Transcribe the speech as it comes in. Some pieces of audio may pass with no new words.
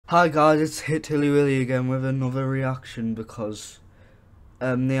Hi guys, it's Hit Tilly Willy again with another reaction because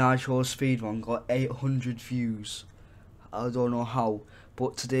the I Show Speed one got 800 views. I don't know how,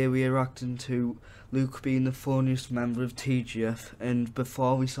 but today we are reacting to Luke being the funniest member of TGF. And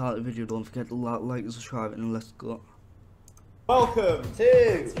before we start the video, don't forget to like and subscribe, and let's go. Welcome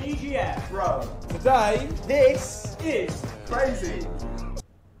to TGFbro. Today, this is crazy.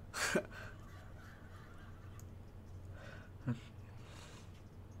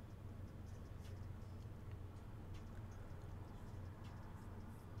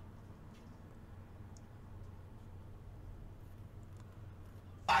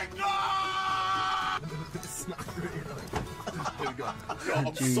 It's not real.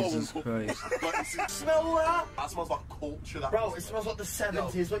 Jesus Christ. Smell that? That smells like culture. That bro, it smells like the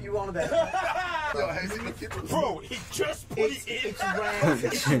 70s. What you want about? Bro, he just put it in. It's rare.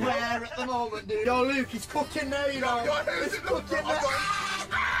 It's rare at the moment, dude. Yo, Luke, he's cooking now, you know. He's cooking now.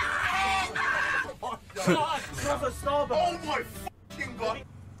 Oh my fucking god.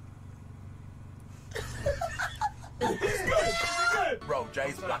 Bro,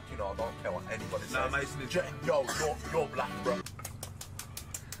 Jay's black, you know, I don't care what anybody says. No, Mason is... Yo, you're black, bro.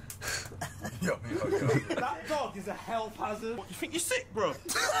 Yo. That dog is a health hazard. What, you think you're sick, bro?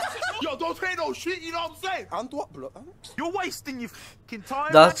 Yo, don't say no shit, you know what I'm saying? And what, bro? You're wasting your fucking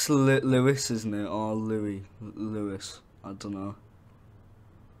time. That's Lewis, isn't it? Or Lewis. I don't know.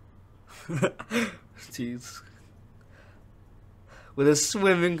 Jeez. With a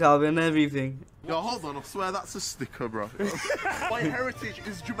swimming cabin and everything. Yo, hold on, I swear that's a sticker, bro. My heritage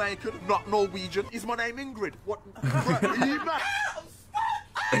is Jamaican, not Norwegian. Is my name Ingrid? What? Bro, are you mad?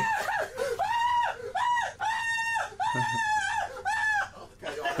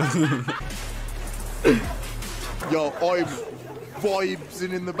 Yo, I'm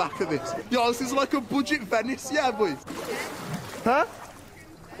vibesing in the back of this. Yo, this is like a budget Venice, yeah, boys? Huh?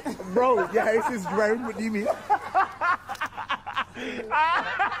 Bro, your house is drowned, what do you mean?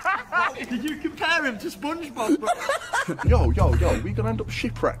 Did you compare him to SpongeBob, bro? Yo, we gonna end up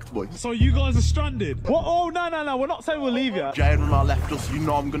shipwrecked, boys. So you guys are stranded? What? Oh, no, we're not saying we'll leave you. Jay and Renard left us, you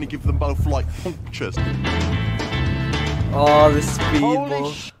know I'm gonna give them both, like, punctures. Oh, the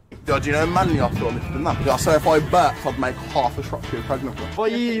speedball. Yo, do you know Manly after all lifting that? Yeah, so if I burped, I'd make half a Shropshire pregnant. Boy,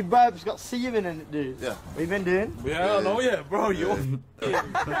 your burp's got semen in it, dude. Yeah. What you been doing? Yeah, I know, yeah, bro, you're...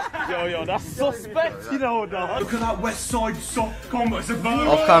 yo, that's suspect, you know, dog. Look at that West Side soft combo. It's a burger.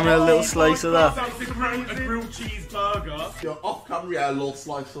 Off camera, a little slice of that. That's a grilled cheese burger. Yo, off camera, yeah, a little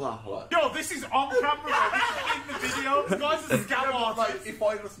slice of that. Like. Yo, this is on camera, bro. This is in the video. This guy's a scam artist. Like, if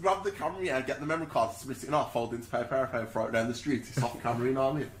I just grab the camera, yeah, get the memory card, split it in half, fold it into paper airplane, throw it down the street, it's off camera, you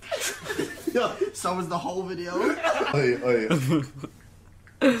know what I mean? Yeah, so was the whole video. Oi.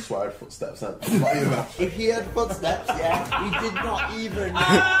 I swear footsteps then. If he had footsteps, yeah, he did not even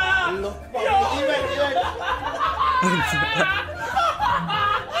look.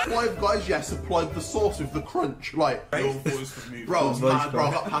 Five guys, yes, supplied the sauce with the crunch, like. Bro, I was mad, bro,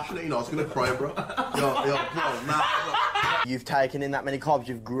 I got passionate, you know, I was gonna cry, bro. Yo, bro, nah. You've taken in that many carbs,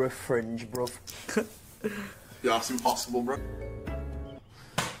 you've grew a fringe, bro. Yeah, that's impossible, bro.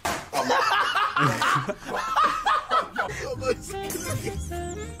 I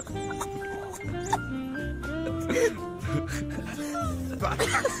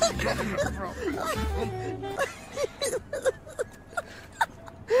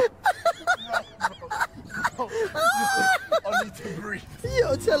need to breathe.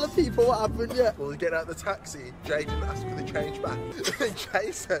 Yo, tell the people what happened, yeah. Well, we get out of the taxi, Jay didn't ask for the change back. And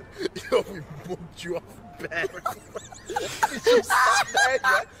Jay said, yo, we bumped you off bare. Just sat there,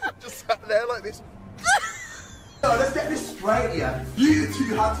 yeah? Just sat there like this. No, let's get this straight, yeah. You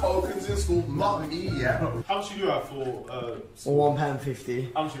two had tokens in school, not me, yeah. How much you do that for?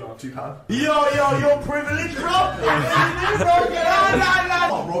 £1.50. How much you do that? £2. Yo, you're privileged, bro.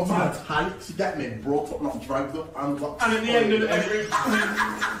 Oh, bro, man, tanks, you get me? Brought up, not dragged up, and like. And at the end of every.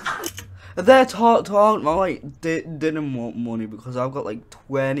 They're talking about like didn't want money because I've got like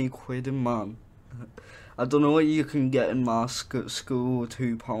 20 quid in man. I don't know what you can get in my school.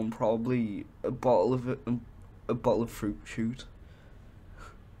 £2 probably a bottle of fruit shoot.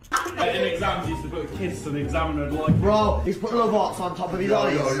 In exams, he used to put a kiss to the examiner like. Bro, he's put love hearts on top of his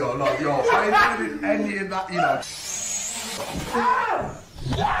eyes. Yo, I ain't doing any of that, you know.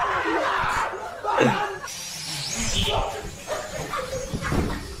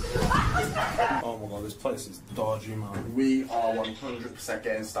 Oh my god, this place is dodgy, man. We are 100%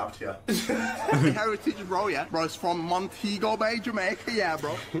 getting stabbed here. Heritage, bro, yeah? Bro, it's from Montego Bay, Jamaica, yeah,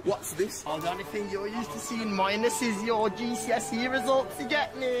 bro. What's this? Oh, the only thing you're used to seeing minus is your GCSE results, you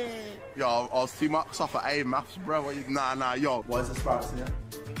get me? Yo, I was 2 marks off at A maths, bro. Nah, yo. Why is this embarrassing you?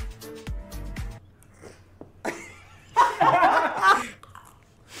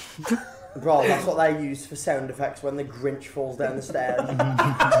 Bro, that's what they use for sound effects when the Grinch falls down the stairs.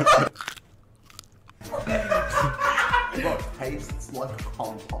 Bro, it tastes like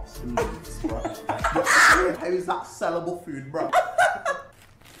compost and leaves, bro. How is that sellable food, bro?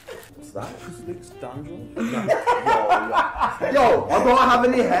 What's that? Because it looks dandruff. Yo, I don't have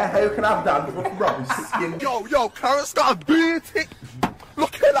any hair. How can I have dandruff, bro? Skin. Yo, Carrot's got a beard.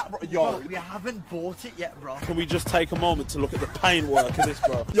 Look at that, bro. Yo, We haven't bought it yet, bro. Can we just take a moment to look at the paintwork of this,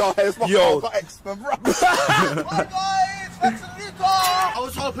 bro? yo, here's my got expert, bro. Hi guys, what's the new car? I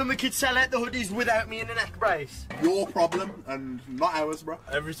was hoping we could sell out the hoodies without me in a neck brace. Your problem and not ours, bro.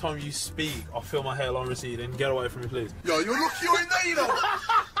 Every time you speak, I feel my hairline receding. Get away from me, please. Yo, you look you in there, you know.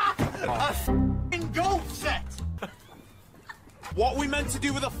 A f***ing golf set. What are we meant to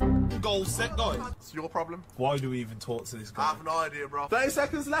do with a goal set, guys? It's your problem. Why do we even talk to this I guy? have no idea, bro. 30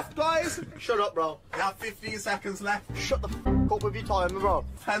 seconds left, guys. Shut up, bro. We have 15 seconds left. Shut the f*** up with your timer, bro.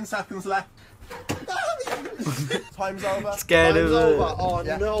 10 seconds left. Time's over. Scared Time's of over. it. Oh,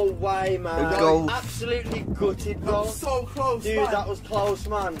 Yeah. no way, man. A goal. Absolutely gutted, bro. So close, Dude, man. that was close,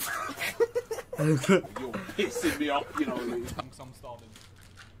 man. You're pissing me off, you know, Lee. I'm starving.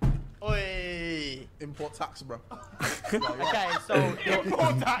 Oi. Import tax, bro. Okay, so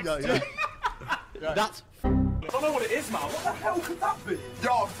that's I don't know what it is, man. What the hell could that be? Yo,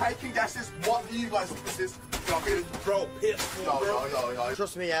 I'm taking guesses. What do you guys think this is? Yo, Bro, PS4, bro. yo.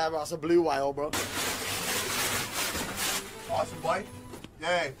 trust me, yeah, bro, that's a blue whale, bro. Awesome, boy.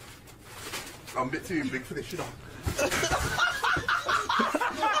 Yeah. I'm a bit too big for this, you know.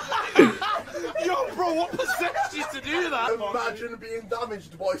 Yo, bro, what possessed you to do that? Imagine being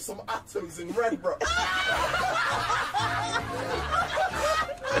damaged by some atoms in red, bro.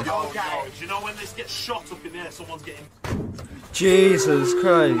 Yo, guys, you know when this gets shot up in there, someone's getting... Jesus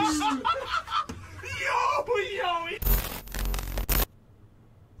Christ. Yo!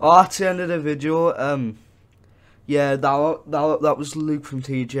 Oh, that's the end of the video. Yeah, that was Luke from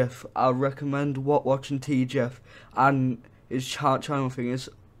TGF. I recommend watching TGF, and his channel thing is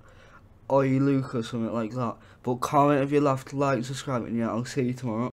Oi Luke or something like that. But comment if you left, like, subscribe, and yeah, I'll see you tomorrow.